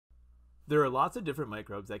There are lots of different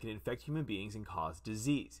microbes that can infect human beings and cause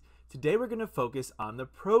disease. Today we're going to focus on the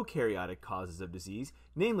prokaryotic causes of disease,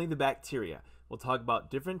 namely the bacteria. We'll talk about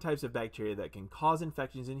different types of bacteria that can cause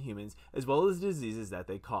infections in humans, as well as diseases that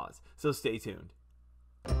they cause. So stay tuned.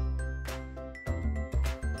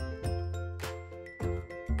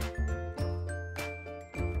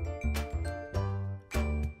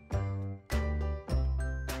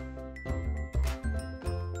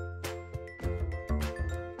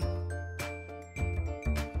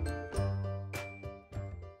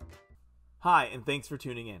 Hi, and thanks for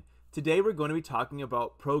tuning in. Today we're going to be talking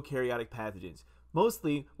about prokaryotic pathogens.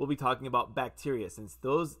 Mostly, we'll be talking about bacteria, since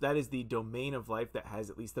that is the domain of life that has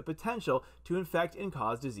at least the potential to infect and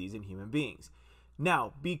cause disease in human beings.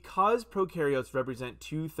 Now, because prokaryotes represent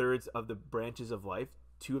 2/3 of the branches of life,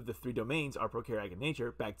 2 of the 3 domains are prokaryotic in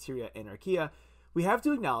nature, bacteria and archaea, we have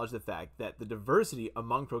to acknowledge the fact that the diversity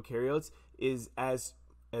among prokaryotes is as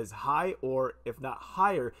high, or if not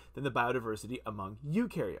higher, than the biodiversity among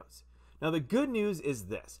eukaryotes. Now, the good news is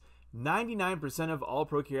this: 99% of all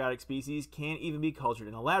prokaryotic species can't even be cultured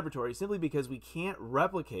in a laboratory simply because we can't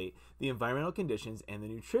replicate the environmental conditions and the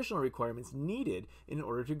nutritional requirements needed in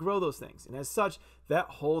order to grow those things. And as such, that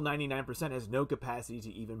whole 99% has no capacity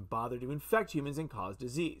to even bother to infect humans and cause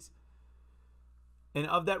disease. And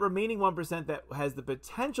of that remaining 1% that has the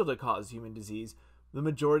potential to cause human disease, the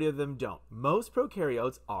majority of them don't. Most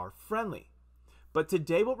prokaryotes are friendly. But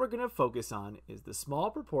today what we're going to focus on is the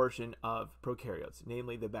small proportion of prokaryotes,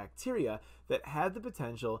 namely the bacteria, that have the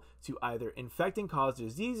potential to either infect and cause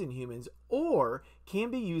disease in humans or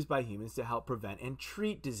can be used by humans to help prevent and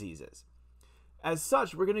treat diseases. As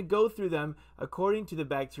such, we're going to go through them according to the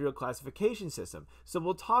bacterial classification system. So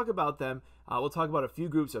we'll talk about them. We'll talk about a few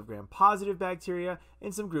groups of gram-positive bacteria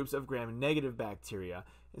and some groups of gram-negative bacteria,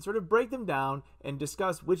 and sort of break them down and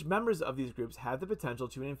discuss which members of these groups have the potential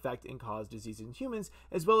to infect and cause disease in humans,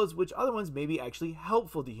 as well as which other ones may be actually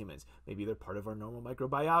helpful to humans. Maybe they're part of our normal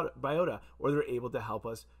microbiota, or they're able to help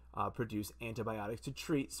us produce antibiotics to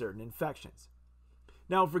treat certain infections.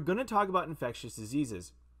 Now, if we're going to talk about infectious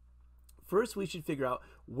diseases, first, we should figure out,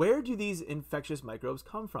 where do these infectious microbes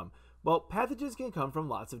come from? Well, pathogens can come from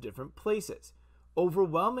lots of different places.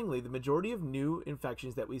 Overwhelmingly, the majority of new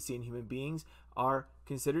infections that we see in human beings are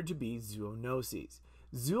considered to be zoonoses.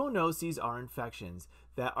 Zoonoses are infections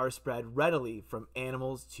that are spread readily from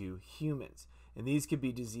animals to humans. And these could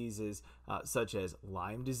be diseases such as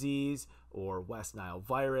Lyme disease, or West Nile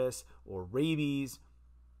virus, or rabies,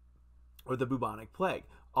 or the bubonic plague.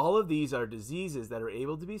 All of these are diseases that are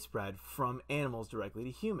able to be spread from animals directly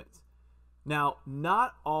to humans. Now,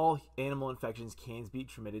 not all animal infections can be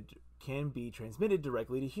transmitted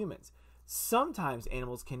directly to humans. Sometimes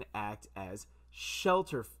animals can act as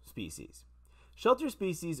shelter species. Shelter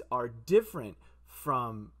species are different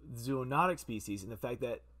from zoonotic species in the fact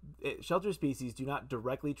that shelter species do not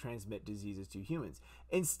directly transmit diseases to humans.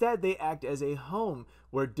 Instead, they act as a home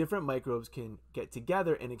where different microbes can get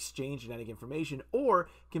together and exchange genetic information, or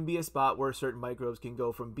can be a spot where certain microbes can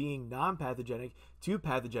go from being non-pathogenic to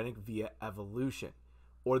pathogenic via evolution.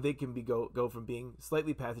 Or they can go from being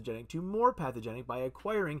slightly pathogenic to more pathogenic by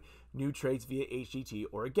acquiring new traits via HGT,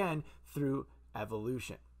 or again, through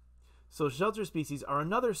evolution. So shelter species are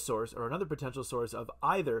another source, or another potential source, of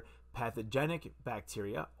either pathogenic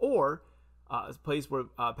bacteria or a place where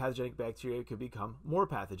pathogenic bacteria could become more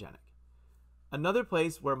pathogenic. Another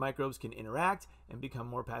place where microbes can interact and become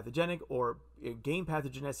more pathogenic or gain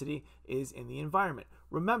pathogenicity is in the environment.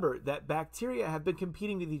 Remember that bacteria have been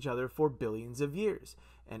competing with each other for billions of years,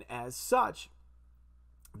 and as such,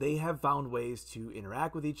 they have found ways to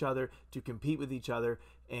interact with each other, to compete with each other,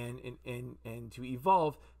 and to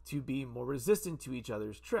evolve to be more resistant to each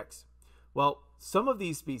other's tricks. Well, some of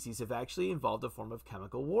these species have actually involved a form of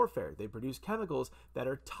chemical warfare. They produce chemicals that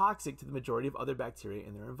are toxic to the majority of other bacteria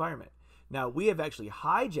in their environment. Now, we have actually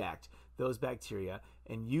hijacked those bacteria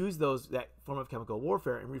and used that form of chemical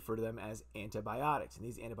warfare and refer to them as antibiotics. And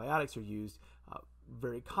these antibiotics are used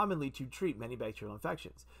very commonly to treat many bacterial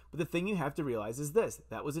infections. But the thing you have to realize is this: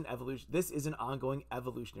 this is an ongoing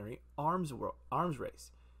evolutionary arms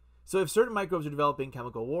race. So if certain microbes are developing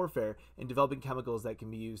chemical warfare and developing chemicals that can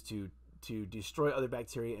be used to destroy other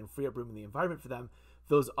bacteria and free up room in the environment for them,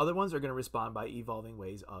 those other ones are going to respond by evolving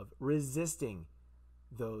ways of resisting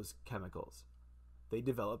those chemicals. They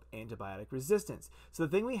develop antibiotic resistance. So the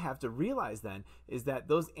thing we have to realize then is that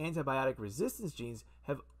those antibiotic resistance genes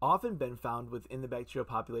have often been found within the bacterial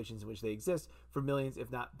populations in which they exist for millions, if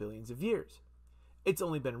not billions of years. It's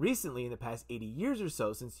only been recently, in the past 80 years or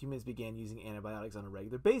so, since humans began using antibiotics on a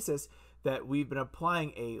regular basis, that we've been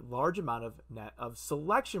applying a large amount of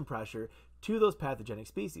selection pressure to those pathogenic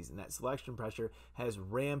species. And that selection pressure has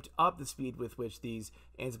ramped up the speed with which these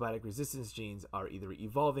antibiotic resistance genes are either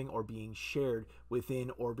evolving or being shared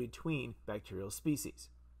within or between bacterial species.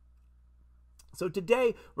 So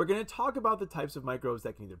today, we're going to talk about the types of microbes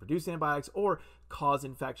that can either produce antibiotics or cause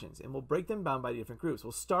infections, and we'll break them down by different groups.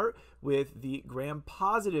 We'll start with the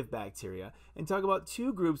gram-positive bacteria and talk about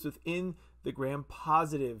two groups within the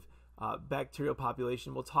gram-positive bacterial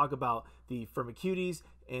population. We'll talk about the Firmicutes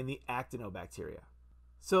and the actinobacteria.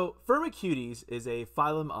 So Firmicutes is a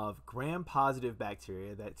phylum of gram-positive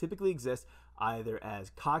bacteria that typically exist either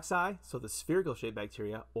as cocci, so the spherical-shaped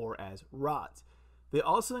bacteria, or as rods. They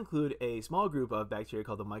also include a small group of bacteria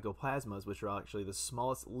called the mycoplasmas, which are actually the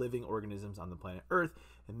smallest living organisms on the planet Earth.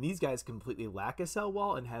 And these guys completely lack a cell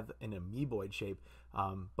wall and have an amoeboid shape,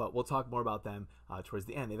 but we'll talk more about them towards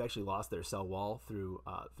the end. They've actually lost their cell wall through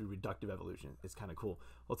reductive evolution. It's kind of cool.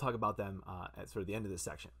 We'll talk about them at sort of the end of this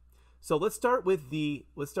section. So let's start with the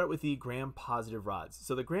gram-positive rods.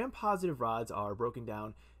 So the gram-positive rods are broken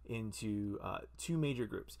down into two major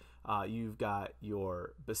groups. You've got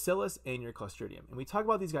your Bacillus and your Clostridium. And we talk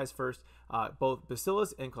about these guys first. Both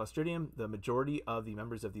Bacillus and Clostridium, the majority of the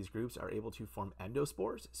members of these groups are able to form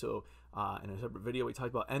endospores. So in a separate video, we talked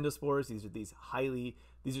about endospores.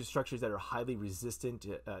 These are structures that are highly resistant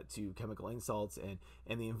to chemical insults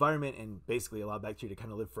and the environment, and basically allow bacteria to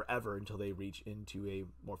kind of live forever until they reach into a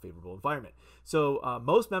more favorable environment. So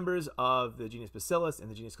most members of the genus Bacillus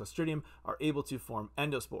and the genus Clostridium are able to form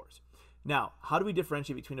endospores. Now, how do we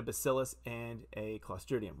differentiate between a Bacillus and a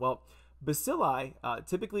Clostridium? Well, bacilli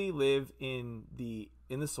typically live in the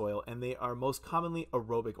soil, and they are most commonly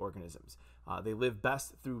aerobic organisms. They live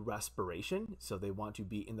best through respiration, so they want to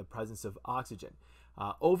be in the presence of oxygen.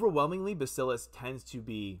 Overwhelmingly, Bacillus tend to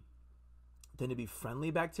be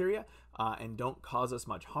friendly bacteria and don't cause us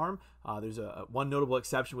much harm. There's one notable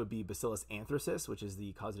exception would be Bacillus anthracis, which is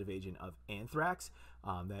the causative agent of anthrax.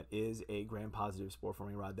 That is a gram-positive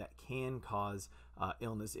spore-forming rod that can cause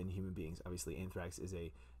illness in human beings. Obviously, anthrax is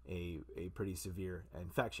a pretty severe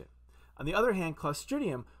infection. On the other hand,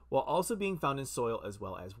 Clostridium, while also being found in soil as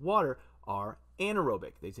well as water, are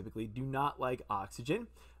anaerobic. They typically do not like oxygen.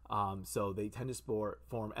 So they tend to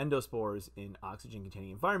form endospores in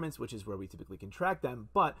oxygen-containing environments, which is where we typically contract them.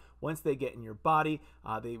 But once they get in your body,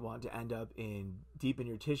 they want to end up deep in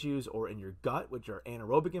your tissues or in your gut, which are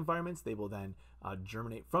anaerobic environments. They will then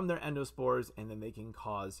germinate from their endospores, and then they can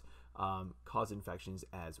cause infections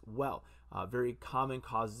as well. Very common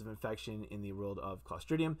causes of infection in the world of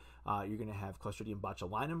Clostridium. You're going to have Clostridium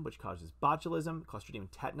botulinum, which causes botulism, Clostridium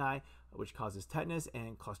tetani, which causes tetanus,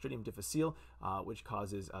 and Clostridium difficile, which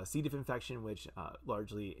causes C. diff infection, which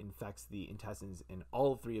largely infects the intestines, and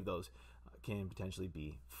all three of those can potentially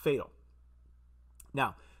be fatal.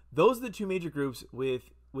 Now, those are the two major groups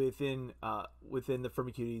within the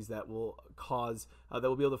Firmicutes that will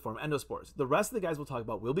be able to form endospores. The rest of the guys we'll talk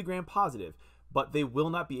about will be gram-positive, but they will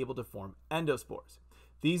not be able to form endospores.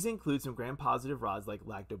 These include some gram-positive rods like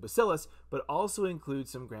Lactobacillus, but also include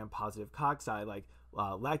some gram-positive cocci like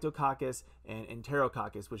Lactococcus and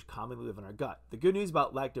Enterococcus, which commonly live in our gut. The good news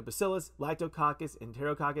about Lactobacillus, Lactococcus, and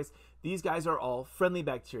Enterococcus, these guys are all friendly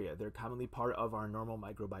bacteria. They're commonly part of our normal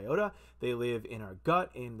microbiota. They live in our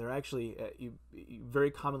gut, and they're actually, you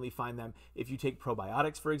very commonly find them if you take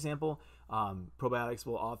probiotics, for example. Probiotics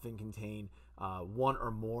will often contain one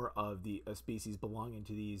or more of the species belonging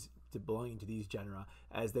to these genera,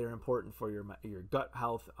 as they're important for your gut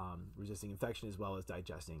health, resisting infection, as well as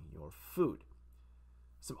digesting your food.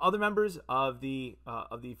 Some other members of the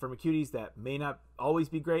Firmicutes that may not always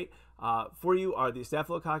be great for you are the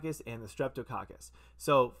Staphylococcus and the Streptococcus.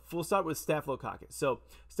 So we'll start with Staphylococcus. So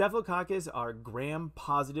Staphylococcus are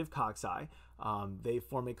gram-positive cocci. They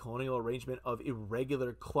form a colonial arrangement of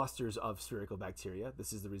irregular clusters of spherical bacteria.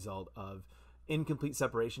 This is the result of incomplete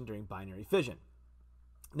separation during binary fission.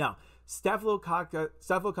 Now,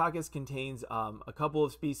 Staphylococcus contains a couple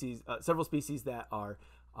of species, several species that are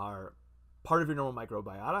part of your normal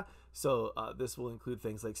microbiota. So this will include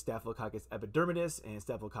things like Staphylococcus epidermidis and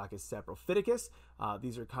Staphylococcus saprophyticus.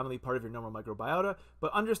 These are commonly part of your normal microbiota,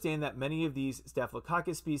 but understand that many of these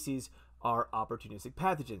Staphylococcus species are opportunistic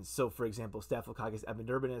pathogens. So for example, Staphylococcus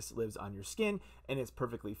epidermidis lives on your skin, and it's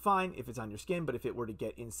perfectly fine if it's on your skin, but if it were to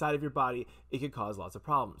get inside of your body, it could cause lots of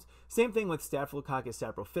problems. Same thing with Staphylococcus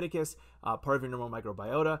saprophyticus, part of your normal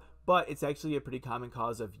microbiota, but it's actually a pretty common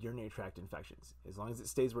cause of urinary tract infections. As long as it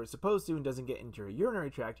stays where it's supposed to and doesn't get into your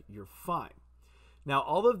urinary tract, you're fine. Now,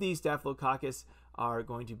 all of these Staphylococcus are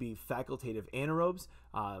going to be facultative anaerobes.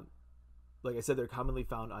 Like I said, they're commonly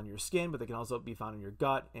found on your skin, but they can also be found in your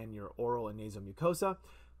gut and your oral and nasal mucosa.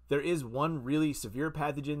 There is one really severe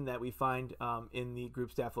pathogen that we find in the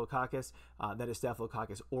group Staphylococcus, that is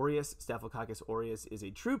Staphylococcus aureus. Staphylococcus aureus is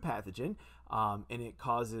a true pathogen, and it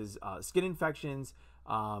causes skin infections,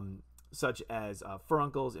 such as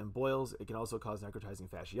furuncles and boils. It can also cause necrotizing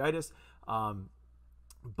fasciitis.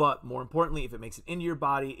 But more importantly, if it makes it into your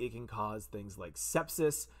body, it can cause things like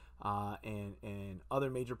sepsis and other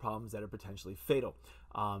major problems that are potentially fatal.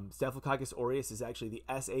 Staphylococcus aureus is actually the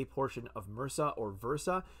SA portion of MRSA or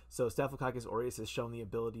VRSA. So Staphylococcus aureus has shown the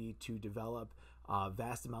ability to develop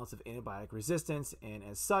vast amounts of antibiotic resistance, and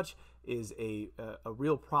as such is a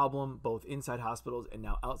real problem both inside hospitals and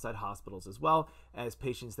now outside hospitals as well. As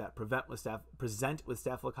patients that present with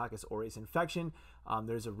Staphylococcus aureus infection,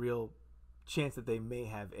 there's a real chance that they may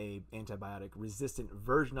have a antibiotic resistant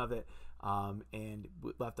version of it, and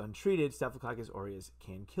left untreated, Staphylococcus aureus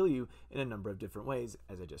can kill you in a number of different ways,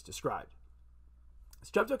 as I just described.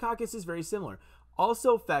 Streptococcus is very similar.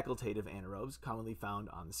 Also facultative anaerobes, commonly found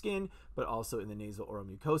on the skin, but also in the nasal oral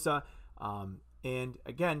mucosa, and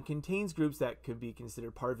again contains groups that could be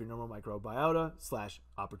considered part of your normal microbiota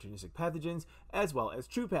 / opportunistic pathogens, as well as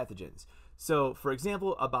true pathogens. So, for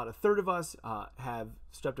example, about a third of us have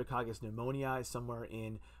Streptococcus pneumoniae somewhere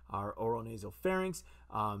in our oronasal pharynx.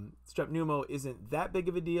 Strep pneumo isn't that big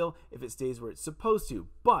of a deal if it stays where it's supposed to,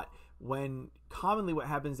 but when commonly what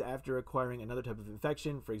happens after acquiring another type of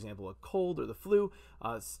infection, for example, a cold or the flu,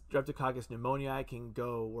 Streptococcus pneumoniae can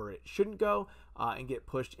go where it shouldn't go and get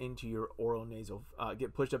pushed into your oronasal,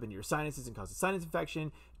 get pushed up into your sinuses and cause a sinus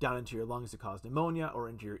infection, down into your lungs to cause pneumonia, or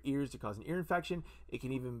into your ears to cause an ear infection. It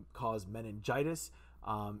can even cause meningitis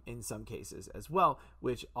in some cases as well,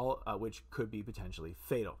 which could be potentially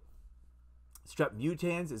fatal. Strep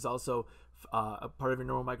mutans is also a part of your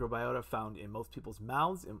normal microbiota, found in most people's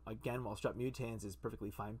mouths. And again, while Strep mutans is perfectly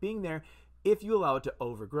fine being there, if you allow it to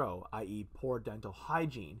overgrow, i.e. poor dental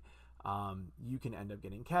hygiene, you can end up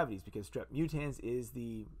getting cavities, because Strep mutans is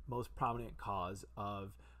the most prominent cause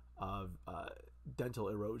of dental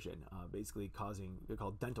erosion, basically causing, they're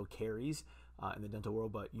called dental caries in the dental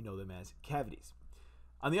world, but you know them as cavities.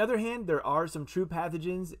 On the other hand, there are some true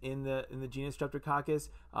pathogens in the genus Streptococcus.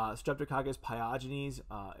 Streptococcus pyogenes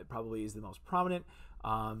it probably is the most prominent.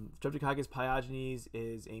 Streptococcus pyogenes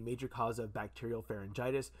is a major cause of bacterial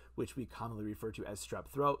pharyngitis, which we commonly refer to as strep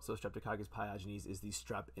throat. So Streptococcus pyogenes is the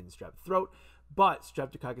strep in strep throat. But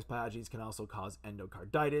Streptococcus pyogenes can also cause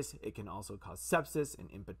endocarditis. It can also cause sepsis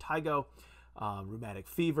and impetigo, rheumatic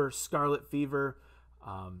fever, scarlet fever.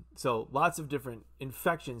 So lots of different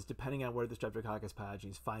infections depending on where the Streptococcus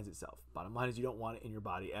pyogenes finds itself. Bottom line is you don't want it in your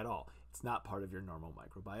body at all. It's not part of your normal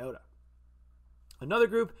microbiota. Another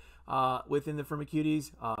group within the Firmicutes,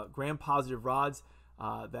 gram-positive rods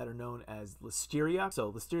that are known as Listeria.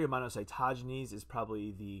 So Listeria monocytogenes is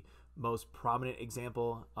probably the most prominent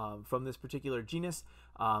example from this particular genus.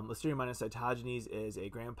 Listeria monocytogenes is a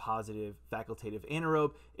gram-positive facultative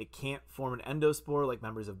anaerobe. It can't form an endospore like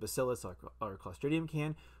members of Bacillus or Clostridium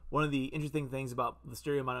can. One of the interesting things about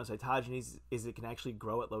Listeria monocytogenes is it can actually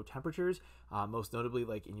grow at low temperatures, most notably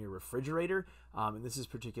like in your refrigerator. And this is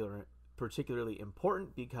particularly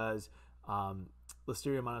important because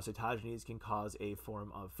Listeria monocytogenes can cause a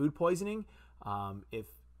form of food poisoning if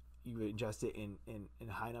you ingest it in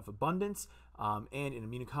high enough abundance, and in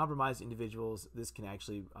immunocompromised individuals, this can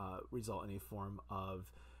actually result in a form of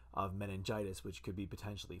meningitis, which could be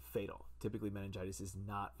potentially fatal. Typically, meningitis is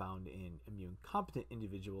not found in immune-competent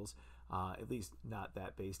individuals, at least not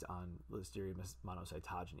that based on Listeria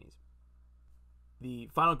monocytogenes. The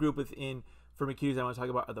final group within Firmicutes I want to talk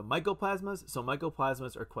about are the mycoplasmas. So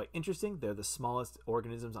mycoplasmas are quite interesting. They're the smallest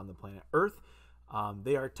organisms on the planet Earth.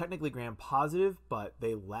 They are technically gram-positive, but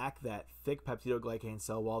they lack that thick peptidoglycan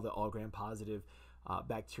cell wall that all gram-positive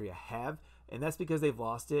bacteria have, and that's because they've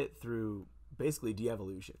lost it through basically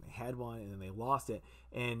de-evolution. They had one and then they lost it,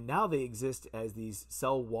 and now they exist as these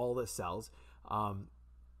cell wall-less cells.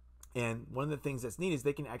 And one of the things that's neat is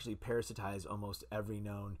they can actually parasitize almost every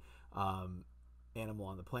known animal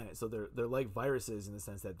on the planet. So they're like viruses in the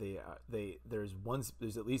sense that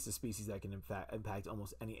there's at least a species that can impact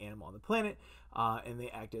almost any animal on the planet, and they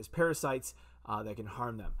act as parasites that can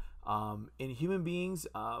harm them. In human beings,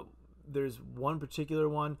 there's one particular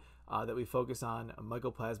one that we focus on,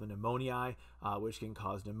 Mycoplasma pneumoniae, which can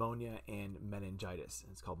cause pneumonia and meningitis.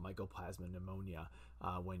 It's called Mycoplasma pneumonia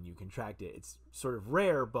when you contract it. It's sort of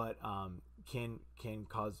rare, but can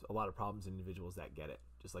cause a lot of problems in individuals that get it,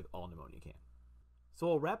 just like all pneumonia can. So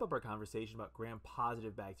we'll wrap up our conversation about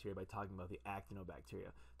gram-positive bacteria by talking about the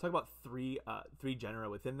actinobacteria. Talk about three genera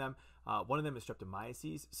within them. One of them is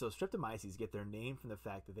Streptomyces. So Streptomyces get their name from the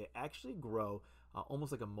fact that they actually grow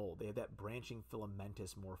almost like a mold. They have that branching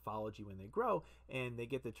filamentous morphology when they grow, and they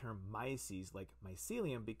get the term myces, like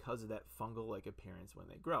mycelium, because of that fungal-like appearance when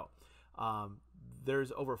they grow.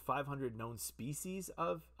 There's over 500 known species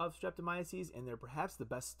of streptomyces, and they're perhaps the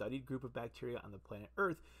best studied group of bacteria on the planet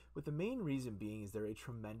Earth, with the main reason being is they're a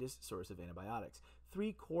tremendous source of antibiotics.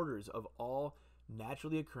 3/4 of all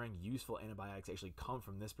naturally occurring useful antibiotics actually come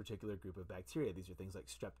from this particular group of bacteria. These are things like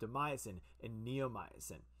streptomycin and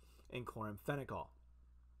neomycin and chloramphenicol.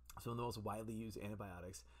 Some of the most widely used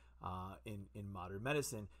antibiotics in modern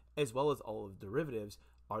medicine, as well as all of the derivatives,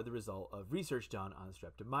 are the result of research done on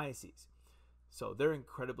streptomyces. So they're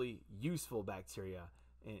incredibly useful bacteria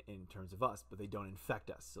in terms of us, but they don't infect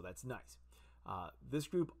us, so that's nice. This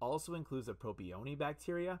group also includes the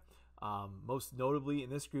Propionibacteria. Most notably in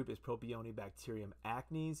this group is Propionibacterium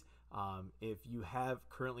acnes. If you have,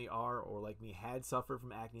 currently are, or like me had suffered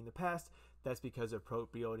from acne in the past, that's because of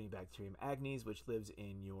Propionibacterium acnes, which lives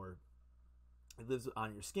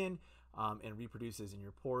on your skin and reproduces in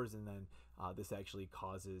your pores, and then this actually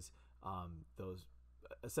causes those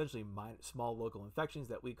essentially small local infections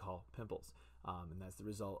that we call pimples, and that's the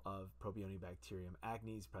result of Propionibacterium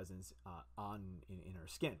acnes presence in our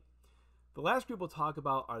skin. The last group we'll talk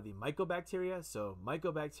about are the mycobacteria. So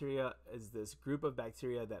mycobacteria is this group of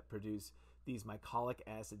bacteria that produce these mycolic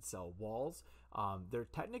acid cell walls. They're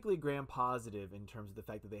technically gram-positive in terms of the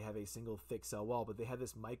fact that they have a single thick cell wall, but they have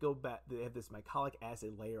this mycolic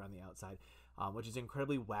acid layer on the outside, which is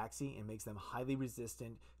incredibly waxy and makes them highly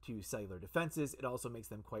resistant to cellular defenses. It also makes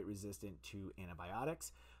them quite resistant to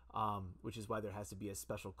antibiotics, which is why there has to be a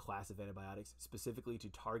special class of antibiotics specifically to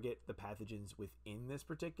target the pathogens within this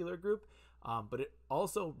particular group. But it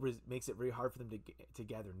also makes it very hard for them to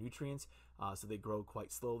gather nutrients, so they grow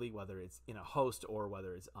quite slowly, whether it's in a host or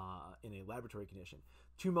whether it's in a laboratory condition.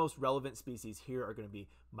 Two most relevant species here are going to be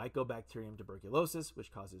Mycobacterium tuberculosis,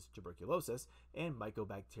 which causes tuberculosis, and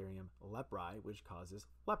Mycobacterium leprae, which causes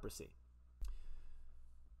leprosy.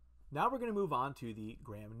 Now we're going to move on to the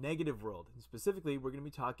gram-negative world. And specifically, we're going to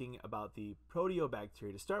be talking about the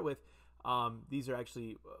proteobacteria to start with. These are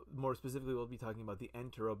actually, more specifically, we'll be talking about the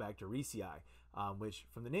Enterobacteriaceae, which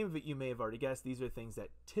from the name of it, you may have already guessed, these are things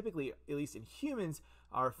that typically, at least in humans,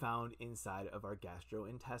 are found inside of our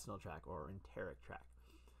gastrointestinal tract or enteric tract.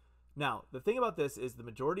 Now, the thing about this is the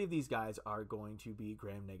majority of these guys are going to be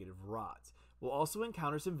gram-negative rods. We'll also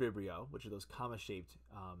encounter some Vibrio, which are those comma-shaped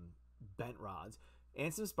bent rods,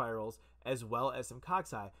 and some spirals, as well as some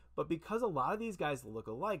cocci. But because a lot of these guys look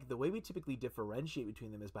alike, the way we typically differentiate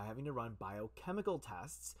between them is by having to run biochemical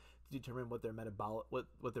tests to determine what their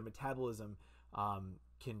metabolism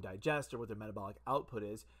can digest or what their metabolic output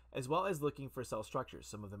is, as well as looking for cell structures.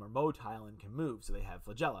 Some of them are motile and can move, so they have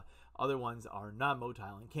flagella. Other ones are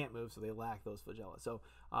non-motile and can't move, so they lack those flagella. So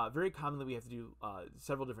very commonly we have to do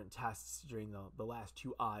several different tests during the last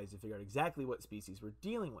 2 eyes to figure out exactly what species we're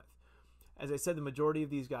dealing with. As I said, the majority of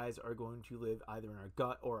these guys are going to live either in our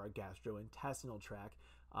gut or our gastrointestinal tract,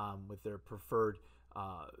 with their preferred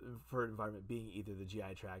environment being either the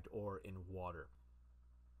GI tract or in water.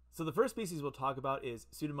 So the first species we'll talk about is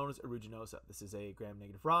Pseudomonas aeruginosa. This is a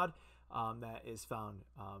gram-negative rod that is found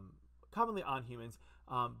commonly on humans.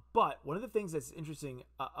 But one of the things that's interesting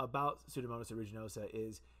about Pseudomonas aeruginosa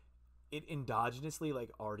is it endogenously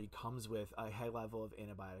already comes with a high level of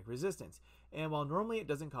antibiotic resistance. And while normally it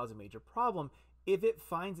doesn't cause a major problem, if it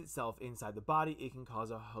finds itself inside the body, it can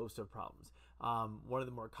cause a host of problems. One of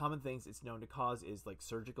the more common things it's known to cause is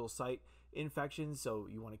surgical site infections, so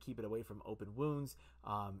you want to keep it away from open wounds.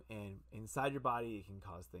 And inside your body, it can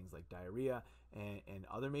cause things like diarrhea and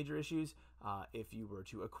other major issues if you were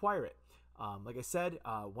to acquire it. Like I said,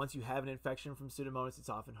 once you have an infection from Pseudomonas, it's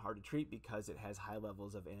often hard to treat because it has high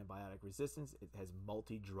levels of antibiotic resistance. It has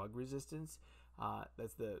multi-drug resistance.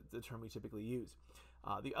 That's the term we typically use.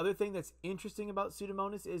 The other thing that's interesting about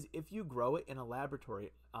Pseudomonas is if you grow it in a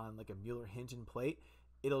laboratory on a Mueller-Hinton plate,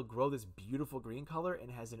 it'll grow this beautiful green color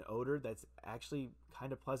and has an odor that's actually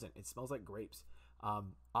kind of pleasant. It smells like grapes.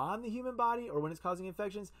 On the human body or when it's causing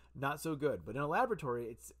infections, not so good. But in a laboratory,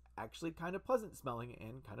 it's actually kind of pleasant smelling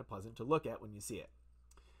and kind of pleasant to look at when you see it.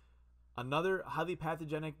 Another highly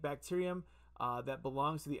pathogenic bacterium that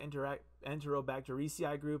belongs to the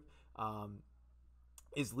Enterobacteriaceae group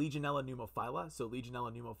is Legionella pneumophila. So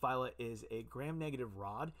Legionella pneumophila is a gram-negative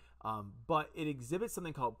rod, but it exhibits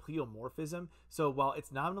something called pleomorphism. So while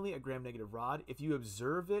it's nominally a gram-negative rod, if you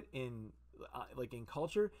observe it in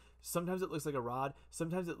culture, sometimes it looks like a rod,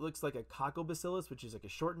 sometimes it looks like a coccobacillus, which is like a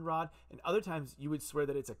shortened rod, and other times you would swear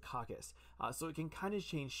that it's a coccus. So it can kind of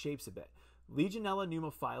change shapes a bit. Legionella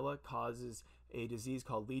pneumophila causes a disease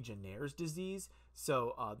called Legionnaire's disease.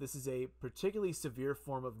 So this is a particularly severe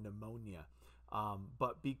form of pneumonia.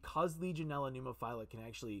 But because Legionella pneumophila can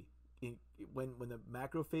actually, when the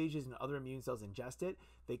macrophages and other immune cells ingest it,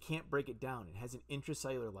 they can't break it down. It has an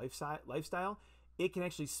intracellular lifestyle. It can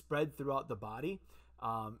actually spread throughout the body,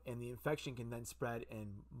 and the infection can then spread, and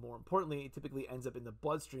more importantly, it typically ends up in the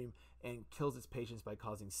bloodstream and kills its patients by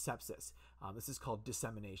causing sepsis. This is called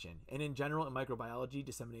dissemination. And in general, in microbiology,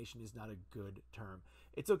 dissemination is not a good term.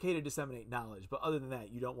 It's okay to disseminate knowledge, but other than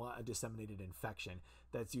that, you don't want a disseminated infection.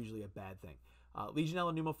 That's usually a bad thing.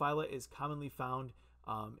 Legionella pneumophila is commonly found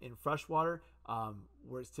in freshwater,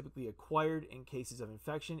 where it's typically acquired in cases of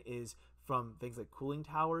infection is from things like cooling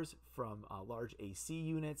towers, from large AC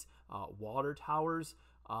units, water towers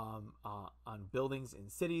on buildings in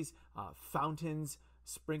cities, fountains,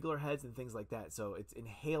 sprinkler heads, and things like that. So it's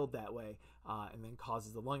inhaled that way and then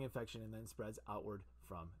causes the lung infection and then spreads outward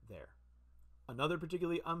from there. Another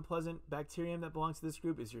particularly unpleasant bacterium that belongs to this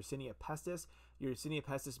group is Yersinia pestis. Yersinia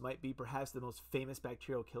pestis might be perhaps the most famous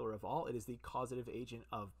bacterial killer of all. It is the causative agent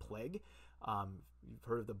of plague. You've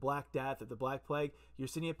heard of the Black Death or the Black Plague.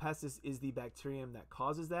 Yersinia pestis is the bacterium that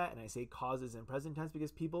causes that, and I say causes in present tense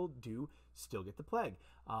because people do still get the plague.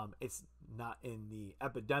 It's not in the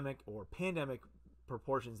epidemic or pandemic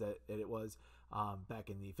proportions that it was back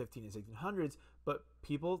in the 15 and 1600s, but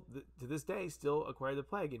people to this day still acquire the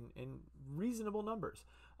plague in reasonable numbers.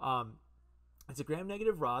 It's a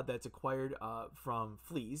gram-negative rod that's acquired from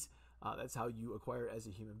fleas. That's how you acquire it as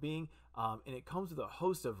a human being, and it comes with a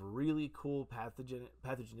host of really cool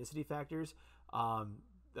pathogenicity factors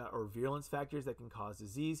or virulence factors that can cause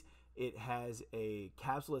disease. It has a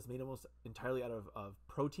capsule that's made almost entirely out of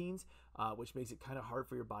proteins, which makes it kind of hard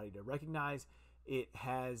for your body to recognize. It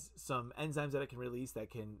has some enzymes that it can release that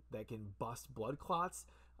can bust blood clots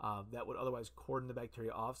that would otherwise cordon the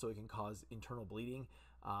bacteria off, so it can cause internal bleeding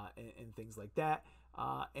and things like that.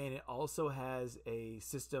 And it also has a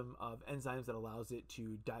system of enzymes that allows it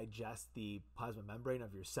to digest the plasma membrane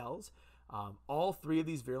of your cells. All three of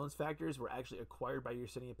these virulence factors were actually acquired by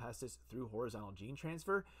Yersinia pestis through horizontal gene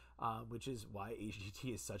transfer, which is why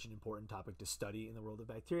HGT is such an important topic to study in the world of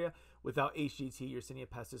bacteria. Without HGT, Yersinia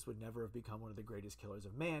pestis would never have become one of the greatest killers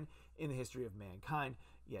of man in the history of mankind,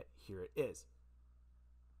 yet here it is.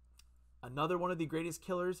 Another one of the greatest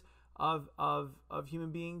killers of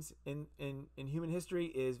human beings in human history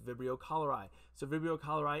is Vibrio cholerae. So Vibrio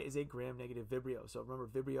cholerae is a gram-negative Vibrio. So remember,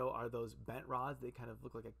 Vibrio are those bent rods. They kind of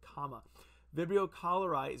look like a comma. Vibrio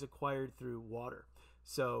cholerae is acquired through water.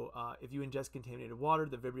 So if you ingest contaminated water,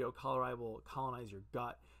 the Vibrio cholerae will colonize your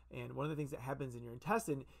gut. And one of the things that happens in your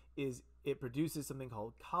intestine is it produces something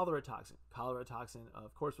called cholera toxin. Cholera toxin,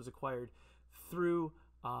 of course, was acquired through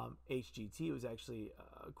HGT. It was actually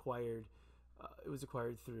acquired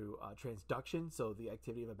through transduction, so the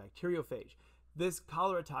activity of a bacteriophage. This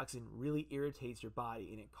cholera toxin really irritates your body,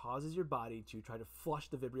 and it causes your body to try to flush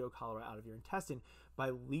the Vibrio cholerae out of your intestine by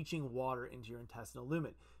leaching water into your intestinal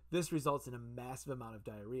lumen. This results in a massive amount of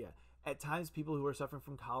diarrhea. At times, people who are suffering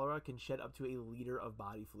from cholera can shed up to a liter of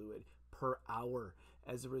body fluid per hour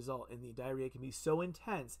as a result, and the diarrhea can be so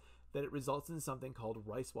intense that it results in something called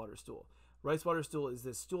rice water stool. Rice water stool is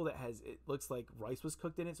this stool that it looks like rice was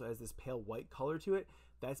cooked in it, so it has this pale white color to it.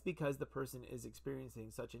 That's because the person is experiencing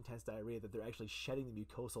such intense diarrhea that they're actually shedding the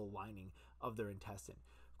mucosal lining of their intestine.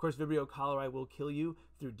 Of course, Vibrio cholerae will kill you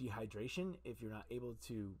through dehydration if you're not able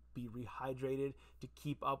to be rehydrated to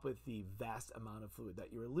keep up with the vast amount of fluid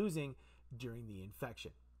that you're losing during the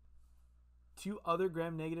infection. Two other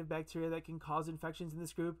gram-negative bacteria that can cause infections in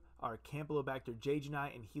this group are Campylobacter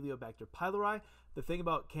jejuni and Heliobacter pylori. The thing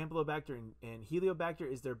about Campylobacter and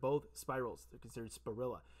Heliobacter is they're both spirals. They're considered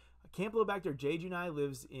spirilla. Campylobacter jejuni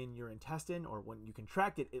lives in your intestine, or when you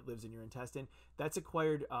contract it, it lives in your intestine. That's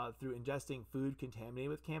acquired through ingesting food contaminated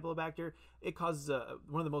with Campylobacter. It causes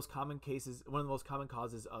one of the most common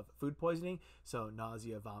causes of food poisoning. So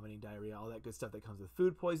nausea, vomiting, diarrhea, all that good stuff that comes with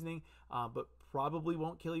food poisoning, but probably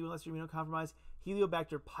won't kill you unless you're immunocompromised.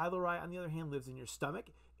 Heliobacter pylori, on the other hand, lives in your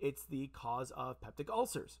stomach. It's the cause of peptic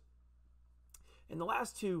ulcers. And the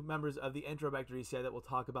last two members of the Enterobacteriaceae that we'll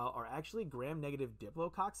talk about are actually gram-negative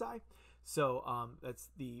diplococci. So that's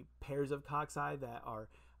the pairs of cocci that are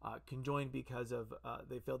conjoined because of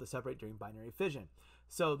they failed to separate during binary fission.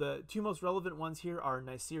 So the two most relevant ones here are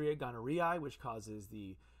Neisseria gonorrhoeae, which causes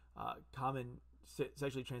the common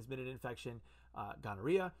sexually transmitted infection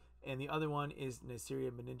gonorrhea, and the other one is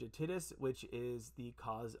Neisseria meningitis, which is the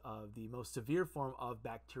cause of the most severe form of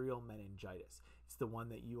bacterial meningitis. It's the one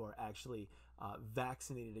that you are actually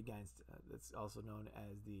vaccinated against. It's also known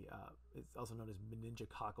as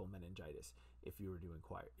meningococcal meningitis if you were to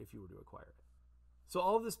acquire it. So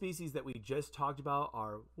all of the species that we just talked about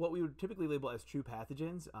are what we would typically label as true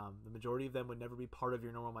pathogens. The majority of them would never be part of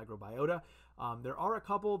your normal microbiota. There are a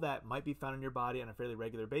couple that might be found in your body on a fairly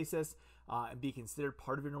regular basis and be considered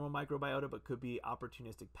part of your normal microbiota, but could be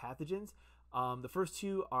opportunistic pathogens. The first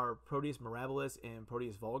two are Proteus mirabilis and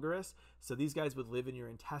Proteus vulgaris. So these guys would live in your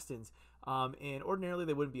intestines, and ordinarily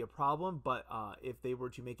they wouldn't be a problem, but if they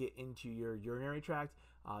were to make it into your urinary tract,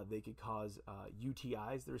 they could cause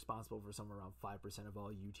UTIs. They're responsible for somewhere around 5% of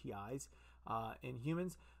all UTIs in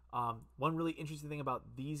humans. One really interesting thing about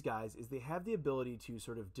these guys is they have the ability to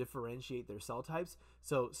sort of differentiate their cell types.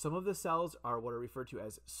 So some of the cells are what are referred to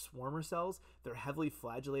as swarmer cells. They're heavily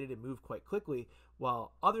flagellated and move quite quickly,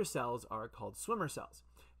 while other cells are called swimmer cells,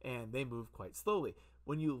 and they move quite slowly.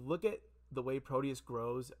 When you look at the way Proteus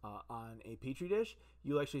grows on a petri dish,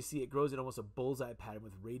 you'll actually see it grows in almost a bullseye pattern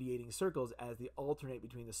with radiating circles as they alternate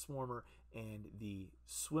between the swarmer and the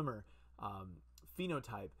swimmer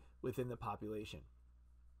phenotype within the population.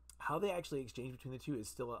 How they actually exchange between the two is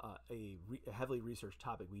still a heavily researched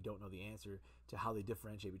topic. We don't know the answer to how they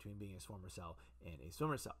differentiate between being a swarmer cell and a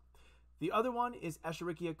swimmer cell. The other one is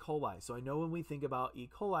Escherichia coli. So I know when we think about E.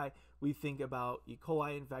 coli, we think about E.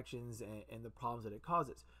 coli infections and the problems that it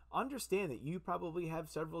causes. Understand that you probably have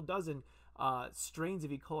several dozen strains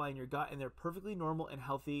of E. coli in your gut, and they're perfectly normal and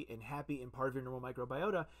healthy and happy and part of your normal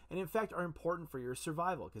microbiota, and in fact are important for your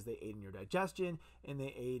survival because they aid in your digestion and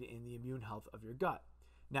they aid in the immune health of your gut.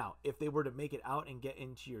 Now, if they were to make it out and get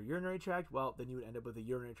into your urinary tract, well, then you would end up with a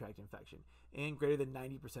urinary tract infection. And greater than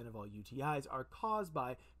 90% of all UTIs are caused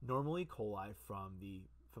by normal E. coli from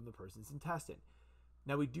the person's intestine.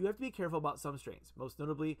 Now, we do have to be careful about some strains, most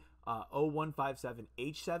notably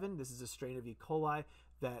O157H7. This is a strain of E. coli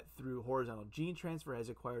that through horizontal gene transfer has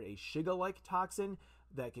acquired a Shiga-like toxin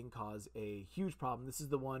that can cause a huge problem. This is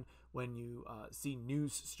the one when you see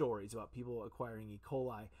news stories about people acquiring E.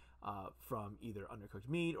 coli from either undercooked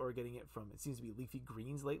meat or getting it from, it seems to be leafy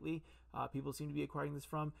greens lately. People seem to be acquiring this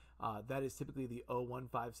from. That is typically the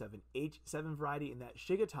O157H7 variety, and that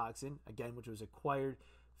Shiga toxin, again, which was acquired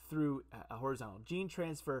through a horizontal gene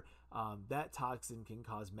transfer, that toxin can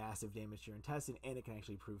cause massive damage to your intestine, and it can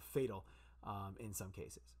actually prove fatal in some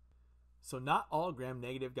cases. So not all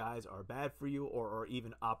gram-negative guys are bad for you or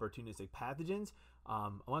even opportunistic pathogens.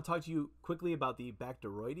 I want to talk to you quickly about the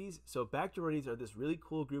Bacteroides. So Bacteroides are this really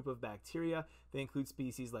cool group of bacteria. They include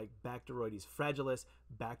species like Bacteroides fragilis,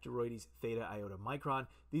 Bacteroides theta iota micron.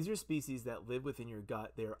 These are species that live within your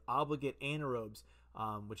gut. They are obligate anaerobes,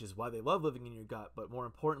 which is why they love living in your gut. But more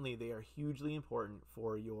importantly, they are hugely important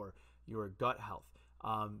for your gut health.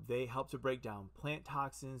 They help to break down plant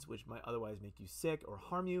toxins, which might otherwise make you sick or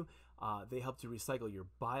harm you. They help to recycle your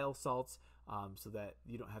bile salts so that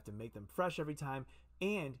you don't have to make them fresh every time.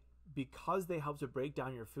 And because they help to break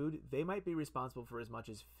down your food, they might be responsible for as much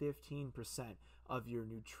as 15% of your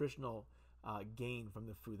nutritional gain from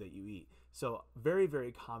the food that you eat. So very,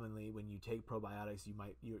 very commonly when you take probiotics,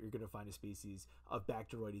 you're going to find a species of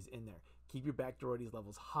Bacteroides in there. Keep your Bacteroides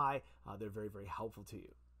levels high. They're very, very helpful to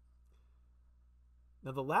you.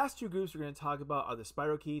 Now, the last two groups we're going to talk about are the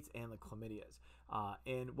spirochetes and the chlamydias.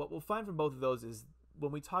 And what we'll find from both of those is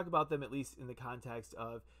when we talk about them, at least in the context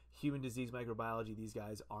of human disease microbiology, these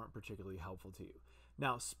guys aren't particularly helpful to you.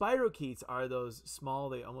 Now, spirochetes are those small,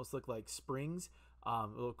 they almost look like springs,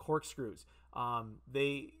 little corkscrews.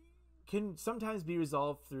 They can sometimes be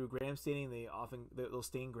resolved through gram staining. They'll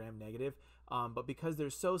stain gram negative. But because they're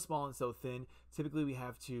so small and so thin, typically we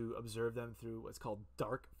have to observe them through what's called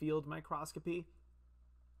dark field microscopy,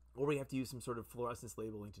 or we have to use some sort of fluorescence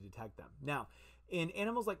labeling to detect them. Now, in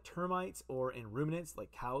animals like termites or in ruminants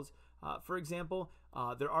like cows, for example,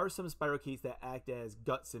 there are some spirochetes that act as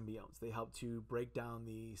gut symbionts. They help to break down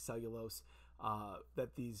the cellulose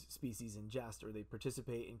that these species ingest, or they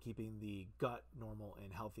participate in keeping the gut normal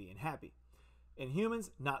and healthy and happy. In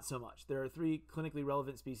humans, not so much. There are three clinically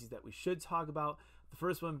relevant species that we should talk about. The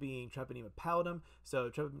first one being Treponema pallidum. So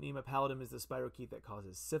Treponema pallidum is the spirochete that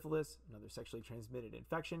causes syphilis, another sexually transmitted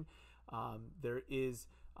infection. There is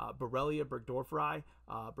Borrelia burgdorferi.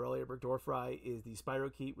 Borrelia burgdorferi is the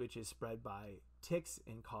spirochete which is spread by ticks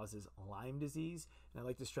and causes Lyme disease. And I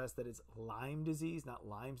like to stress that it's Lyme disease, not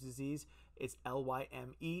Lyme's disease. It's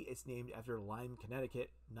Lyme. It's named after Lyme,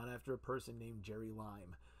 Connecticut, not after a person named Jerry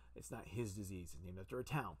Lyme. It's not his disease. It's named after a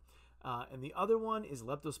town. And the other one is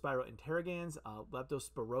Leptospira interrogans.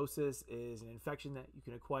 Leptospirosis is an infection that you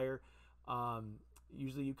can acquire.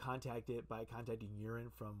 Usually you contact it by contacting urine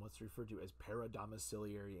from what's referred to as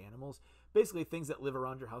paradomiciliary animals. Basically things that live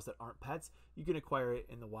around your house that aren't pets. You can acquire it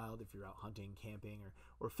in the wild if you're out hunting, camping,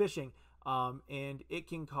 or fishing. and it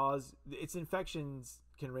can cause, its infections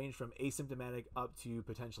can range from asymptomatic up to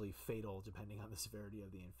potentially fatal depending on the severity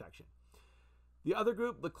of the infection. The other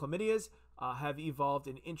group, the chlamydias, have evolved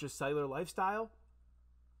an intracellular lifestyle.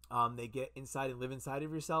 They get inside and live inside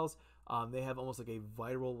of your cells. They have almost like a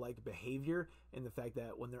viral-like behavior in the fact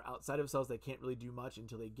that when they're outside of cells, they can't really do much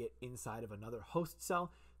until they get inside of another host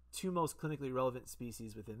cell. Two most clinically relevant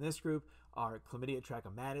species within this group are Chlamydia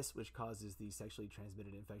trachomatis, which causes the sexually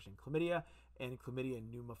transmitted infection chlamydia, and Chlamydia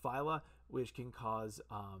pneumophila, which can cause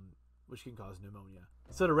pneumonia.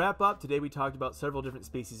 So to wrap up, today we talked about several different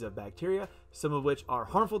species of bacteria, some of which are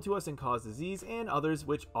harmful to us and cause disease, and others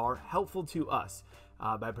which are helpful to us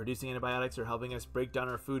by producing antibiotics or helping us break down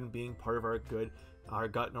our food and being part of our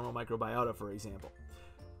gut normal microbiota, for example.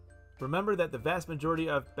 Remember that the vast majority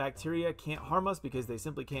of bacteria can't harm us because they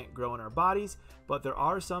simply can't grow in our bodies, but there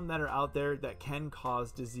are some that are out there that can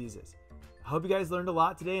cause diseases. I hope you guys learned a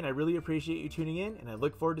lot today, and I really appreciate you tuning in, and I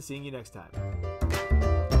look forward to seeing you next time.